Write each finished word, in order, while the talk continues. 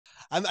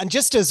And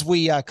just as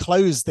we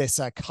close this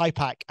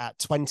KIPAC at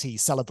 20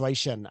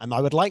 celebration,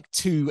 I would like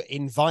to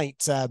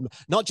invite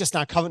not just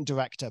our current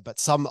director, but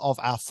some of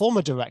our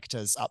former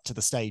directors up to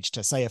the stage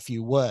to say a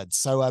few words.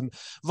 So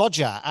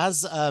Roger,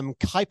 as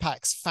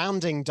KIPAC's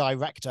founding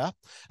director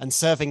and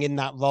serving in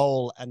that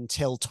role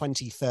until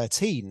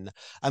 2013,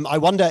 I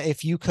wonder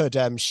if you could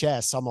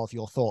share some of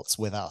your thoughts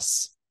with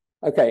us.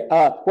 Okay,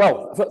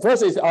 well,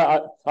 firstly, I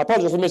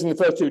apologize for missing the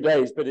first 2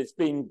 days, but it's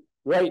been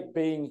great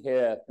being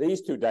here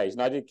these 2 days,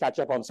 and I did catch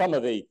up on some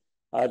of the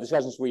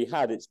discussions we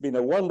had. It's been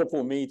a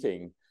wonderful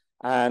meeting,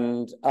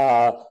 and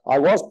I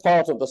was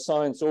part of the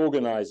science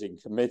organizing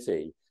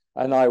committee,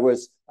 and I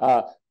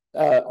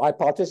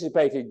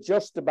participated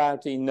just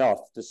about enough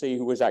to see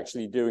who was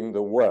actually doing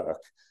the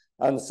work.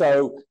 And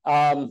so,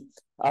 and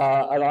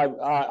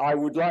I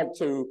would like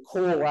to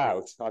call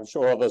out, I'm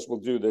sure others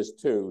will do this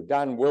too,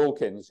 Dan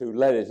Wilkins, who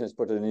led it and has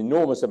put an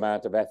enormous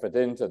amount of effort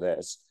into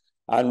this,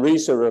 and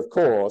Risa, of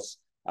course,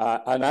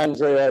 and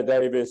Andrea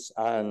Davis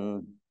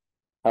and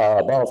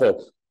Martha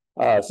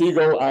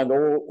Siegel and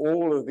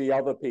all of the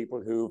other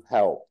people who've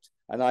helped.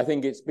 And I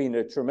think it's been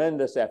a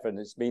tremendous effort, and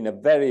it's been a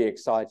very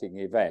exciting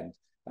event,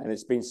 and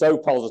it's been so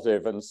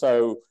positive and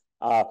so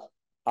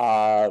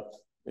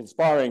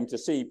inspiring to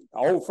see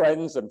old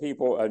friends and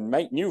people and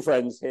make new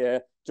friends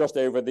here just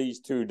over these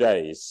 2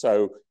 days.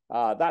 So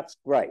that's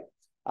great.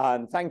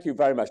 And thank you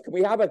very much. Can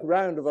we have a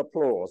round of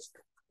applause?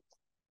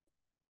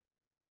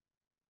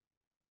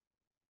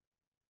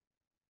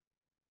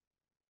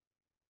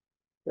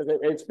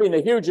 It's been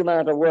a huge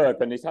amount of work,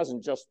 and it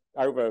hasn't just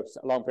over a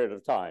long period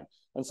of time.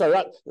 And so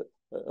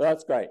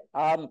that's great.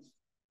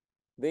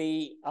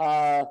 The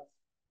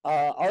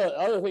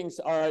other things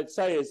I'd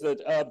say is that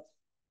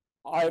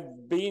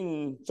I've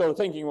been sort of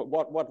thinking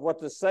what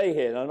to say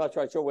here, and I'm not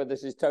quite sure whether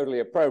this is totally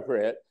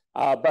appropriate,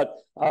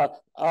 but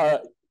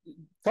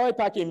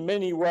KIPAC in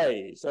many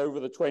ways over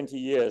the 20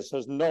 years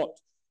has not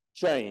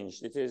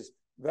changed. It is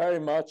very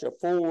much a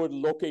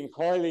forward-looking,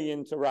 highly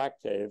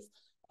interactive,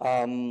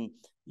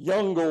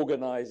 young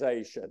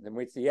organization in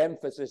which the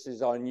emphasis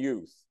is on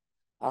youth.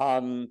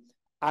 And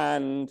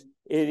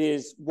it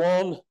is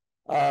one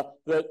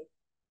that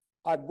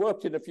I've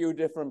worked in a few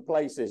different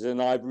places,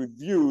 and I've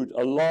reviewed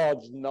a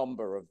large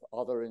number of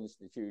other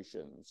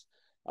institutions.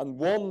 And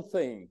one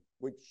thing,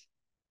 which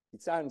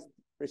it sounds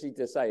pretty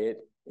to say it,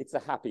 it's a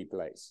happy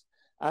place.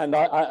 And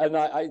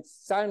it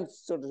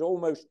sounds sort of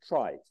almost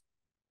trite,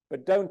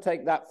 but don't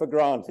take that for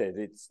granted.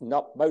 It's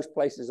not, most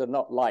places are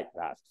not like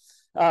that.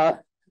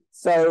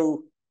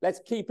 So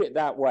let's keep it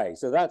that way.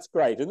 So that's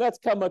great. And that's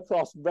come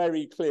across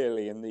very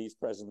clearly in these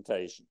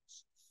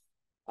presentations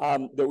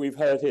that we've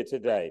heard here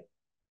today.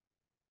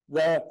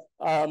 I've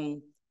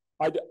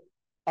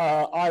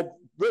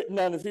written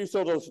down a few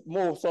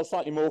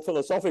slightly more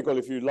philosophical,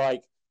 if you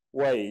like,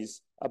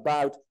 ways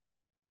about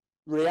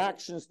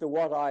reactions to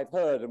what I've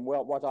heard and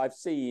what I've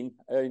seen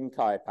in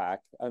KIPAC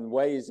and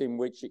ways in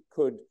which it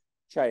could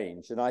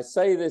change. And I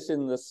say this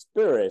in the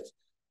spirit,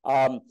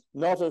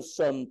 not of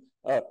some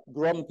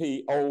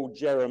grumpy old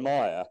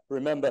Jeremiah.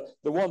 Remember,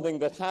 the one thing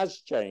that has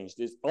changed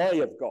is I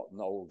have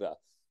gotten older,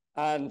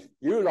 and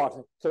you lot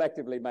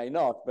collectively may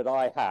not, but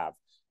I have.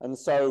 And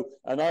so,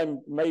 and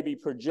I'm maybe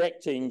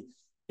projecting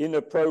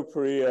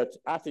inappropriate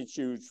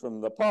attitudes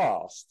from the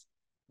past,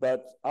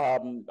 but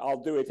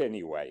I'll do it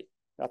anyway.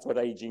 That's what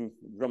aging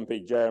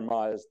grumpy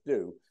Jeremiahs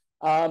do.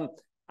 And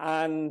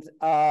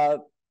I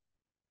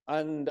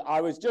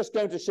was just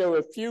going to show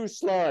a few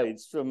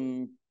slides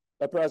from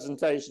a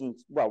presentation,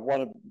 well,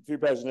 a few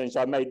presentations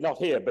I made, not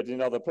here, but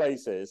in other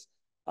places,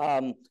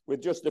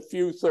 with just a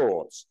few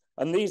thoughts.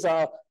 And these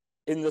are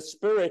in the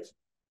spirit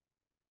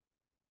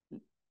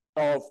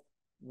of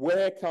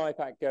where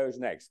KIPAC goes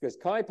next, because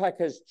KIPAC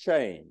has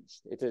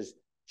changed. It has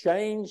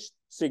changed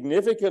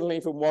significantly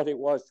from what it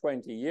was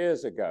 20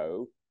 years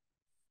ago,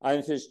 and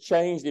it has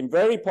changed in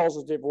very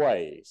positive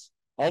ways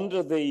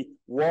under the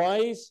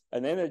wise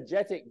and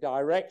energetic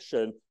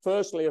direction,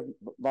 firstly of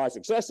my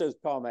successors,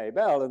 Carme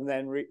Bell, and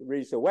then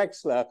Risa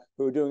Wexler,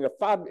 who are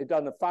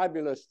done a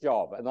fabulous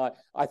job. And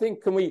I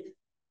think, can we,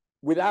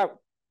 without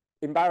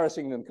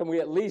embarrassing them, can we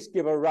at least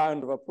give a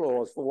round of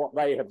applause for what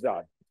they have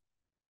done?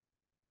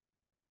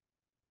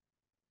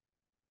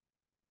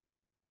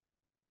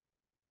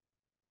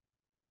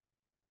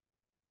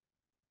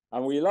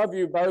 And we love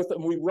you both,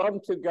 and we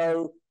want to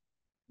go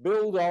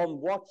build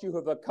on what you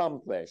have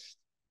accomplished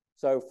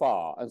so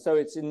far. And so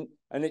it's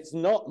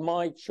not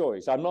my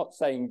choice. I'm not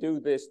saying do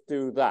this,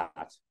 do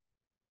that.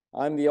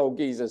 I'm the old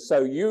geezer.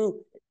 So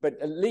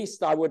but at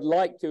least I would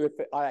like to, if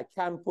I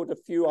can, put a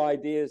few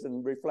ideas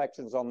and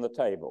reflections on the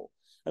table.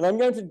 And I'm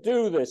going to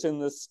do this in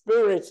the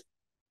spirit,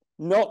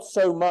 not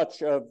so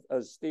much of,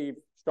 as Steve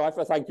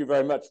Streifer, thank you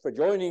very much for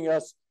joining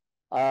us,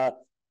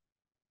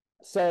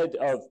 said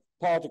of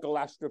particle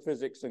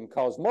astrophysics and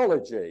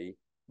cosmology,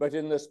 but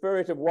in the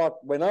spirit of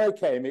what, when I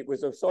came, it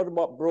was a sort of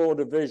what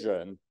broader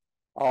vision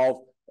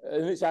of,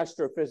 and it's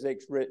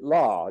astrophysics writ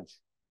large.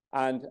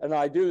 And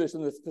I do this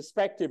in the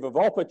perspective of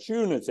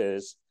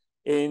opportunities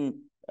in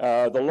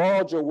the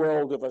larger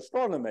world of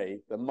astronomy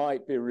that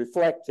might be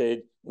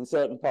reflected in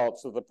certain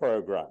parts of the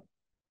program.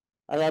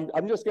 And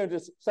I'm just going to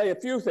say a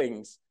few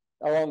things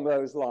along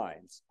those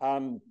lines.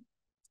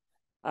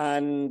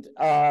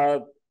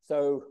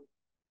 So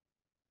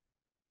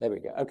there we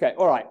go. Okay,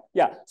 all right,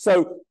 yeah.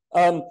 So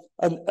and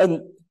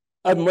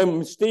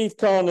when Steve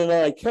Kahn and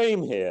I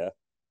came here,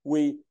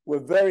 we were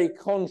very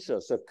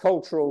conscious of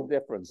cultural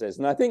differences,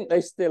 and I think they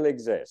still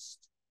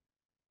exist.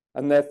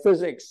 And their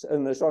physics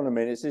and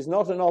astronomy. This is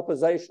not an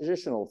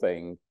oppositional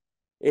thing.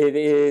 It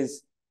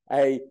is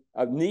a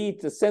need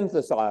to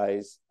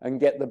synthesize and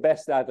get the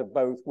best out of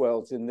both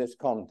worlds in this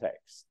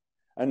context.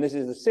 And this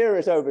is a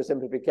serious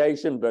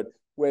oversimplification, but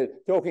we're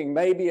talking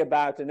maybe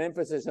about an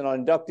emphasis on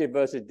inductive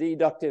versus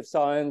deductive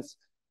science,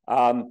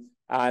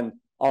 and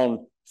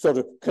on sort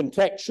of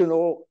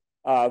contextual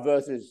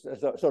versus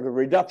sort of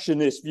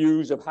reductionist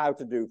views of how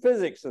to do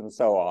physics and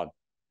so on.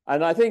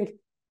 And I think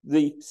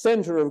the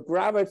center of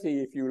gravity,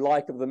 if you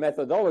like, of the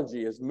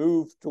methodology has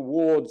moved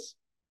towards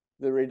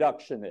the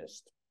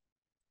reductionist.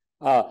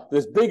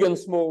 There's big and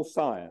small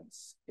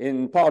science.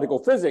 In particle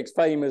physics,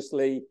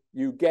 famously,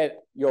 you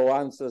get your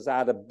answers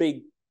out of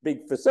big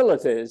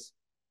facilities,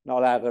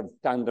 not out of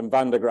tandem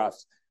Van de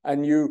Graafs.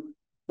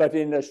 But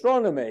in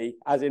astronomy,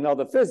 as in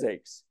other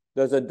physics,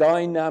 there's a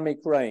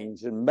dynamic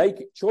range, and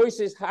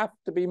choices have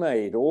to be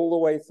made all the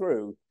way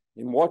through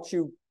in what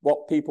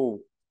people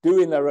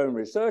do in their own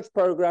research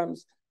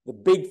programs, the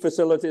big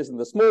facilities and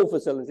the small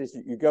facilities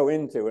that you go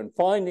into, and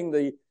finding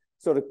the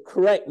sort of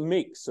correct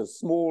mix of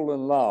small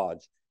and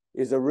large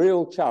is a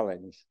real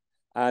challenge.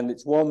 And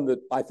it's one that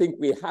I think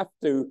we have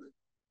to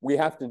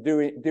do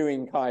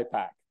in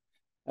KIPAC.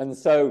 And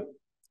so,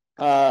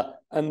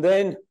 and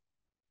then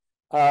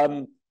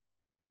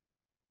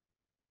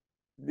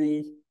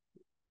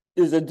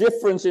there's a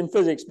difference in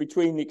physics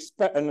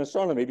and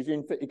astronomy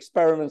between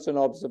experiments and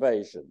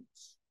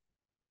observations.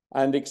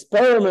 And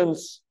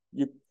experiments,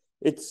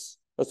 it's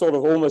a sort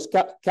of almost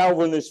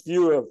Calvinist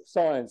view of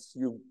science.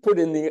 You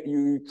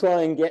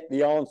try and get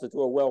the answer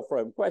to a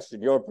well-framed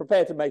question. You're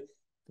prepared to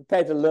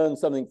learn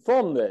something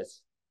from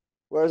this.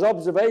 Whereas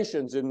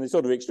observations in the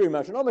sort of extreme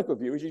astronomical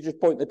view is you just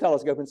point the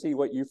telescope and see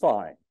what you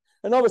find.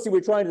 And obviously we're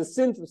trying to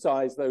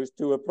synthesize those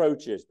two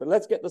approaches, but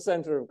let's get the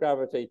center of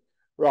gravity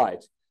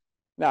right.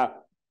 Now,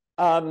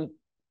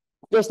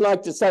 just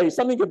like to say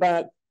something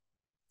about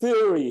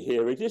theory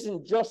here. It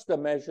isn't just a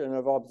measure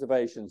of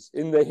observations.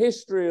 In the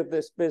history of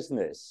this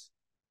business,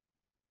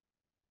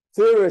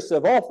 theorists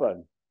have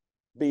often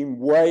been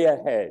way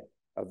ahead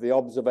of the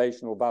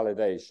observational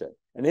validation.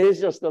 And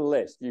here's just a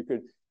list.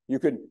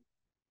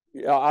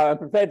 I'm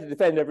prepared to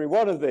defend every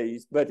one of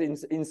these, but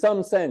in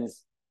some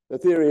sense, the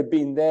theory have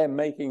been there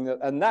making that,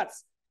 and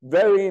that's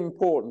very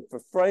important for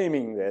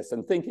framing this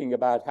and thinking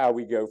about how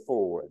we go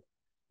forward.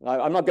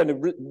 I'm not going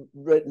to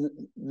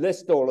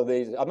list all of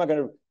these. I'm not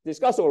going to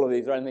discuss all of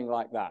these or anything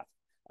like that.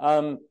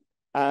 We're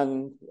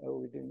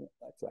doing it.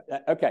 That's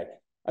right. Okay.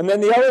 And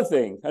then the other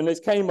thing, and this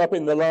came up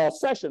in the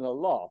last session a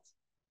lot,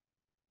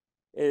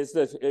 is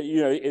that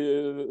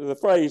the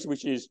phrase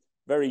which is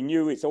very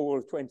new. It's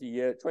all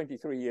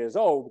 23 years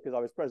old because I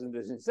was present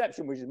at its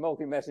inception, which is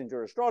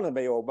multi-messenger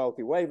astronomy or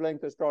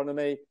multi-wavelength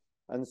astronomy,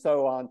 and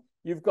so on.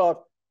 You've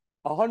got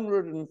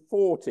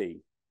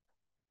 140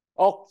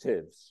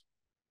 octaves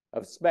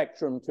of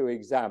spectrum to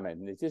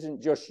examine. It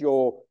isn't just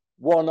your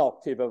one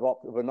octave of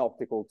an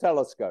optical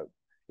telescope.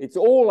 It's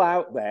all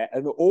out there,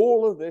 and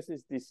all of this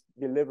is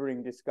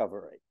delivering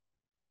discovery.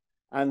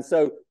 And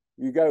so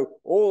you go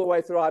all the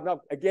way through.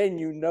 Again,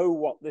 you know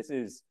what this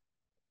is.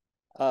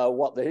 I'm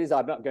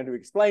not going to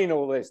explain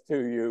all this to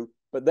you,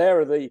 but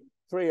there are the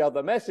three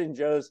other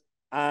messengers,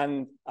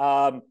 and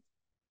all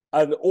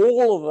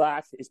of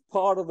that is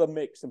part of the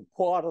mix and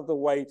part of the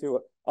way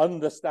to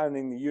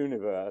understanding the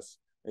universe.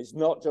 It's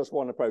not just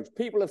one approach.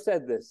 People have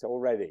said this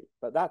already,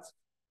 but that's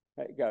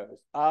how it goes.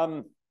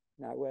 Now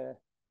where?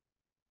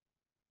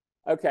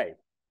 Okay.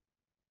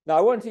 Now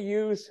I want to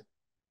use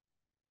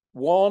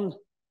one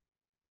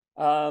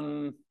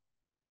phrase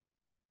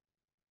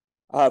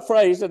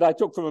that I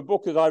took from a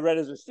book that I read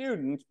as a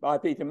student by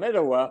Peter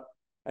Medawar,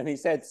 and he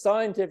said,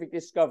 scientific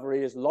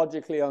discovery is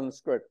logically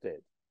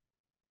unscripted.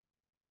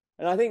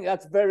 And I think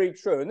that's very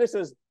true. And this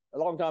was a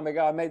long time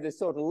ago. I made this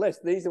sort of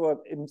list. These were,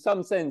 in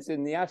some sense,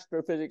 in the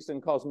astrophysics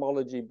and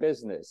cosmology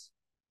business.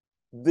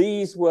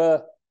 These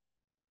were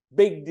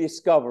big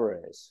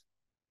discoveries.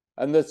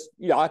 And that's,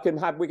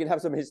 we can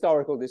have some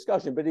historical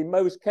discussion, but in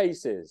most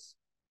cases,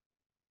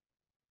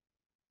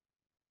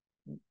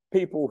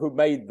 people who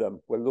made them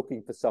were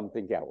looking for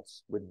something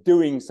else, were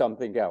doing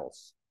something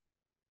else.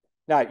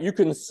 Now, you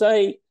can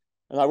say,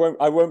 and I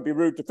won't be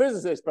rude to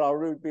physicists, but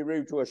I'll be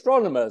rude to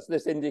astronomers.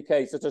 This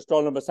indicates that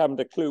astronomers haven't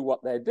a clue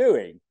what they're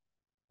doing.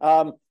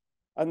 And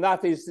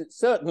that is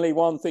certainly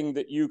one thing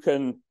that you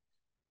can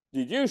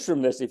deduce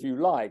from this if you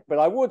like. But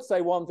I would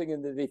say one thing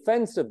in the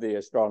defense of the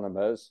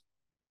astronomers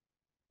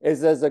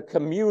is as a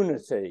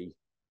community,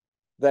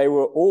 they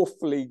were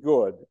awfully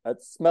good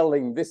at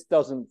smelling this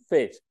doesn't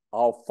fit,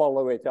 I'll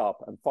follow it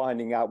up, and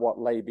finding out what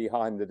lay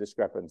behind the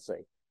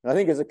discrepancy. And I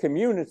think as a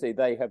community,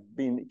 they have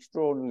been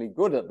extraordinarily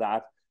good at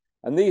that.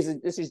 And this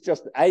is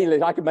just a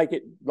list. I can make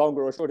it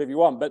longer or short if you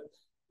want, but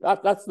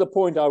that's the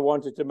point I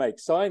wanted to make.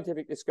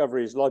 Scientific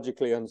discovery is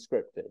logically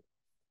unscripted.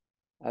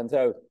 And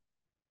so,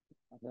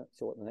 I'm not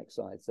sure what the next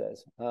slide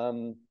says.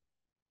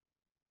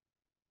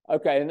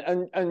 Okay,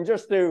 and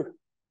just to,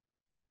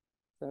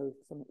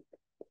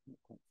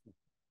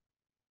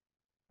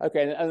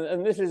 okay,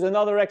 and this is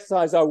another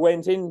exercise I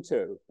went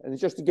into, and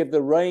just to give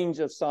the range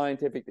of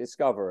scientific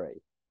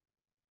discovery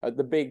at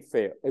the big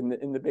field,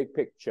 in the big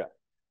picture.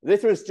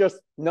 This was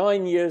just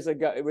 9 years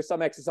ago. It was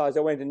some exercise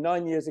I went in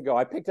 9 years ago.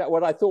 I picked out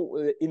what I thought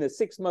were, in a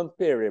 6-month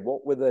period,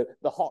 what were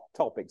the hot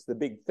topics, the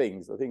big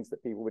things, the things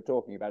that people were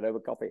talking about over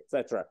coffee,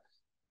 etc.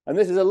 And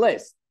this is a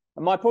list.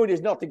 And my point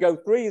is not to go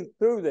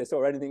through this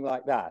or anything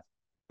like that,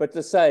 but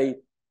to say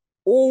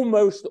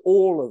almost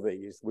all of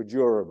these were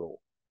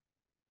durable.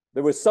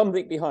 There was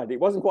something behind it.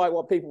 It wasn't quite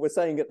what people were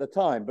saying at the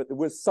time, but there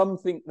was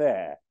something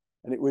there,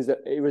 and it was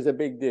a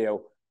big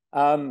deal.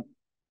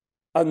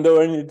 And there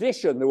were, in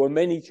addition, there were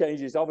many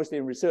changes, obviously,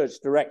 in research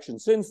direction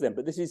since then,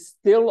 but this is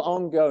still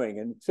ongoing.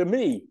 And to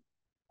me,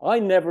 I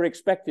never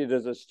expected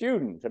as a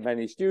student, and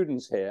many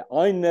students here,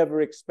 I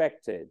never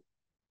expected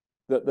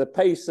that the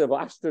pace of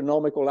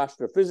astronomical,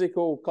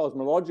 astrophysical,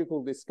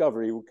 cosmological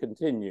discovery would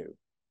continue.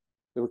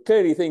 There were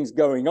clearly things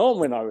going on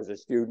when I was a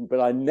student,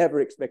 but I never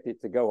expected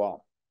it to go on.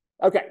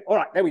 Okay, all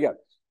right, there we go.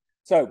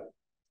 So,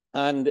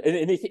 and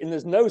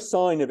there's no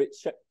sign of it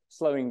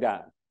slowing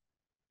down.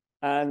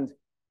 And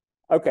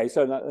okay,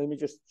 so now, let me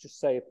just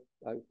say,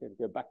 I'm going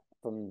to go back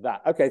from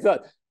that. Okay,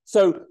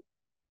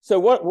 so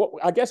what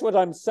I guess what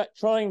I'm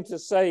trying to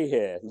say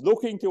here,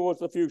 looking towards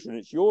the future, and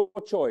it's your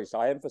choice,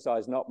 I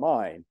emphasize, not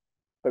mine,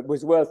 but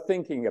was worth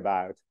thinking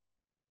about,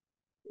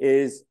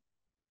 is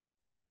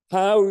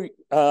how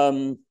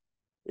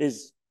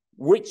is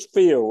which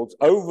fields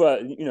over,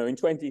 in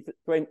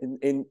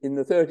in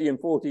the 30 and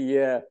 40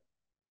 year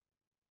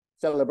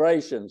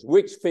celebrations,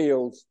 which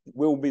fields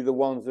will be the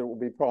ones that will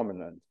be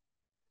prominent.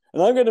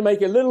 And I'm going to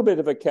make a little bit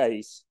of a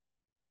case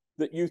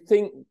that you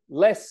think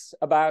less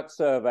about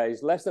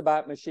surveys, less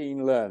about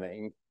machine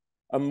learning,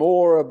 and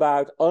more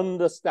about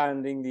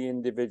understanding the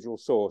individual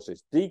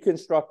sources,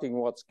 deconstructing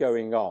what's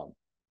going on.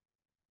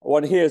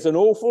 One hears an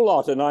awful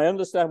lot, and I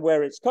understand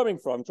where it's coming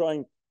from,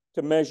 trying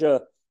to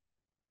measure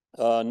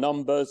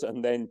numbers,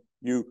 and then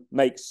you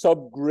make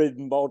subgrid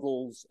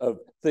models of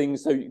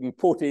things so you can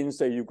put in,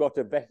 so you've got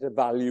a better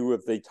value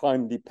of the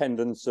time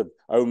dependence of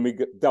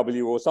omega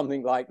W or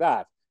something like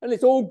that. And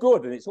it's all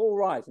good, and it's all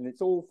right, and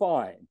it's all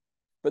fine.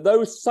 But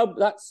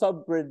that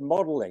subgrid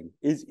modeling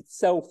is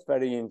itself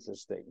very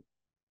interesting.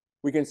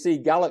 We can see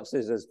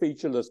galaxies as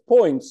featureless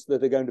points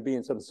that are going to be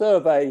in some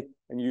survey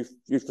and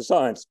used for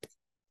science.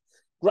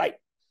 Great,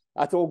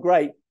 that's all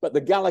great, but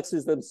the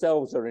galaxies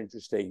themselves are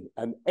interesting,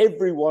 and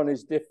everyone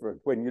is different.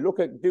 When you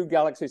do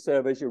galaxy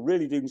surveys, you're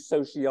really doing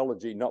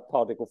sociology, not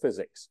particle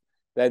physics.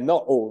 They're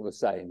not all the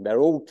same.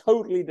 They're all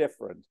totally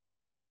different.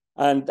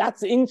 And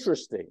that's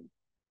interesting.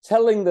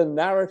 Telling the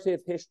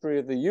narrative history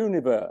of the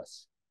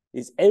universe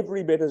is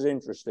every bit as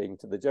interesting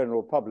to the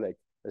general public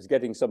as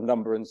getting some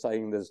number and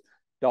saying there's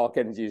dark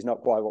energy is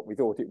not quite what we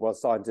thought it was,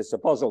 scientists are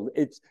puzzled.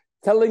 It's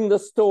telling the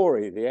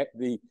story,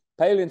 the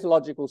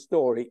paleontological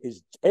story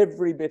is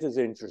every bit as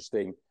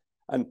interesting.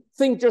 And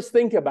just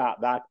think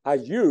about that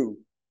as you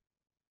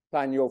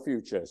plan your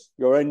futures,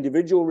 your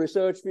individual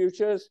research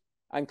futures,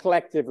 and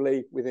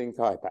collectively within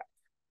KIPAC.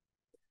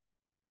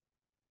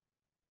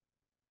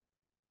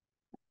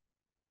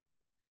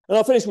 And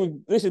I'll finish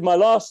with, this is my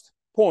last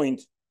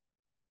point,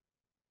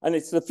 and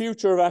it's the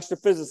future of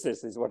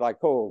astrophysicists is what I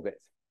called it.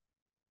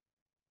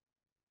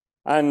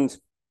 And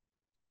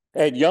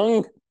Ed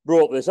Young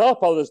brought this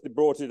up, others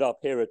brought it up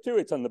here too.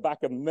 It's on the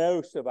back of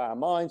most of our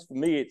minds. For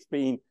me, it's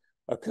been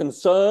a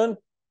concern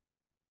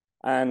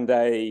and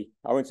I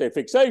won't say a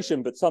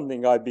fixation, but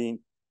something I've been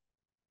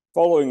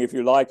following, if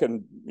you like,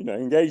 and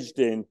engaged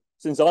in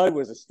since I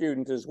was a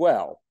student as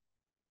well,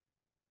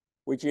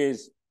 which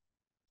is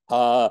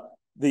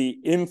the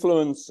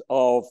influence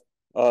of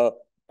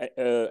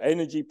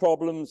energy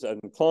problems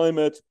and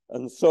climate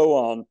and so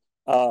on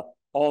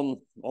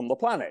the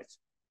planet.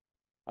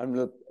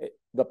 And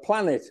the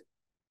planet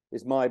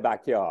is my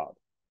backyard.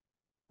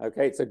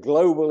 Okay, it's a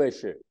global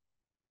issue.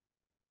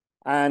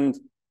 And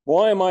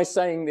why am I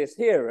saying this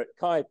here at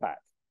KIPAC?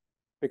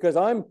 Because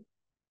I'm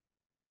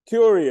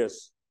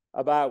curious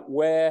about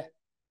where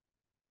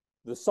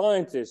the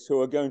scientists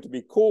who are going to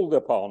be called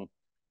upon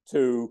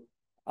to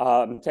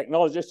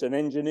technologists and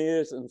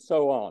engineers and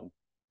so on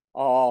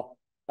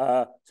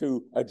are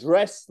to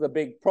address the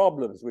big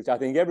problems, which I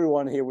think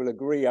everyone here will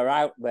agree are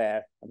out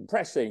there and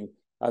pressing,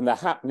 and they're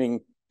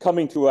happening,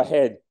 coming to a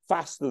head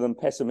faster than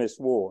pessimists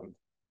warned.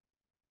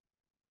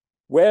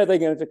 Where are they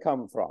going to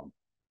come from?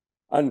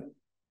 And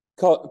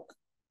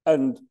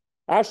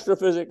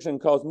astrophysics and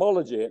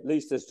cosmology, at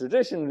least as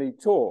traditionally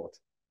taught,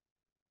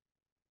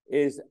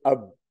 is a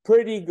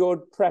pretty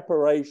good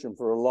preparation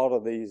for a lot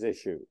of these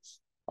issues.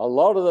 A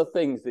lot of the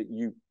things that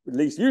you at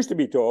least used to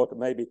be taught,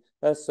 maybe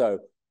less so,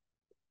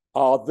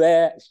 are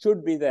there,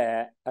 should be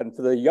there. And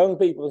for the young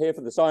people here,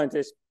 for the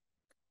scientists,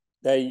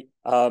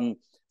 for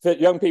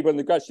young people and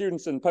the grad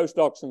students and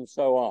postdocs and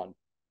so on,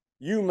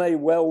 you may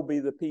well be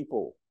the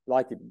people,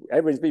 like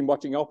everybody's been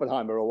watching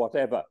Oppenheimer or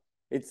whatever.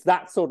 It's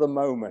that sort of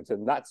moment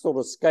and that sort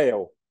of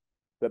scale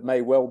that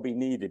may well be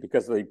needed,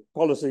 because the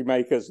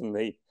policymakers and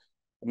the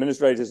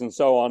administrators and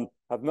so on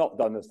have not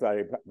done this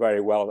very,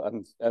 very well,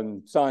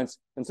 and science.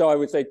 And so I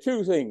would say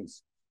two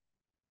things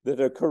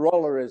that are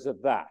corollaries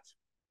of that.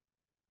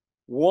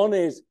 One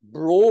is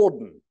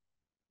broaden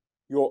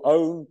your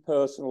own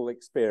personal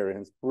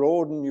experience,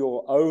 broaden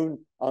your own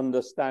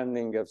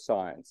understanding of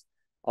science,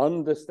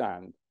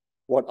 understand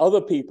what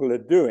other people are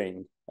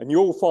doing, and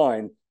you'll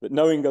find that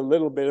knowing a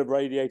little bit of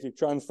radiative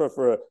transfer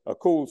for a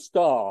cool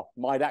star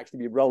might actually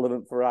be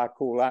relevant for our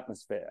cool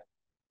atmosphere,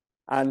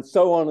 and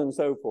so on and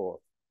so forth.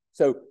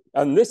 So,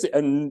 and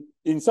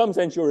in some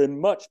sense, you're in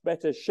much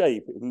better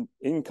shape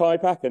in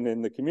KIPAC and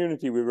in the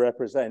community we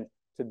represent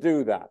to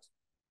do that.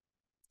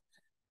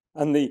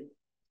 And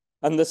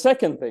the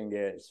second thing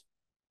is,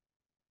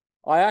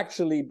 I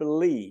actually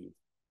believe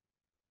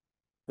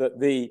that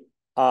the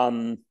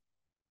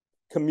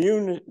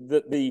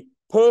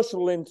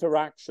personal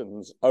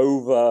interactions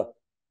over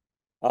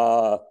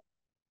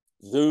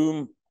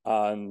Zoom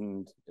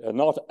and are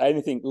not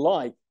anything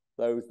like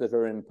those that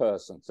are in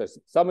person. So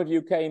some of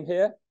you came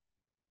here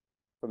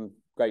from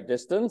great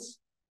distance,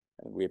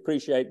 and we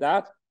appreciate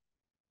that.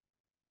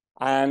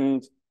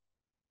 And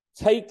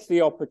take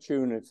the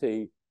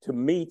opportunity to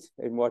meet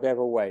in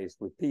whatever ways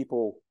with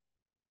people,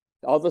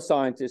 other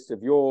scientists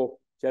of your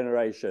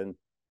generation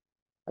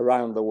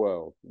around the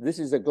world. This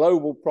is a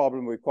global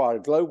problem, requires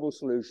a global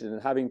solution,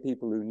 and having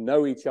people who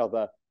know each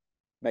other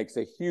makes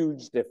a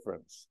huge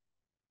difference,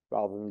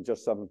 rather than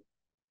just some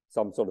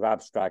sort of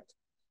abstract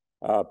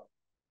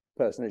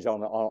personage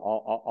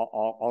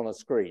on a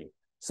screen.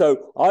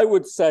 So I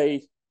would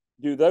say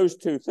do those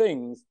two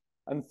things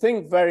and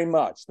think very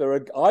much.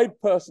 I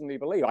personally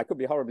believe, I could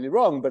be horribly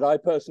wrong, but I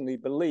personally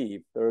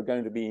believe there are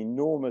going to be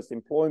enormous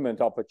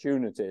employment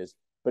opportunities,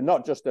 but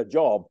not just a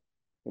job,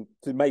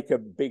 to make a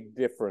big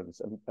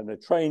difference. And the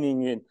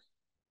training in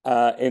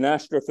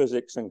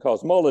astrophysics and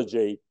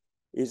cosmology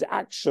is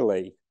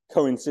actually,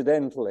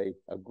 coincidentally,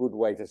 a good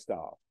way to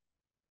start.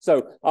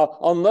 So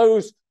on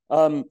those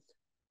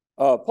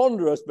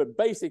ponderous but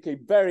basically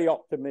very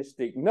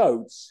optimistic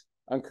notes,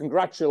 and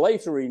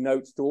congratulatory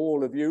notes to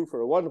all of you for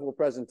a wonderful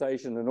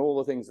presentation and all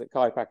the things that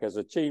KIPAC has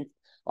achieved,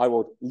 I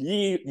will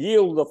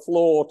yield the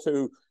floor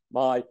to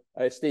my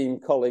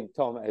esteemed colleague,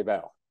 Tom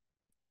Abel.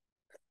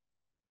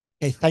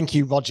 Okay, thank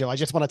you, Roger. I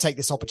just want to take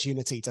this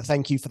opportunity to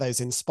thank you for those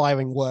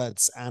inspiring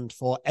words and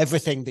for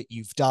everything that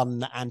you've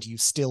done and you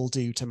still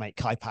do to make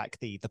KIPAC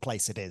the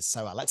place it is.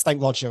 So let's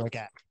thank Roger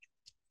again.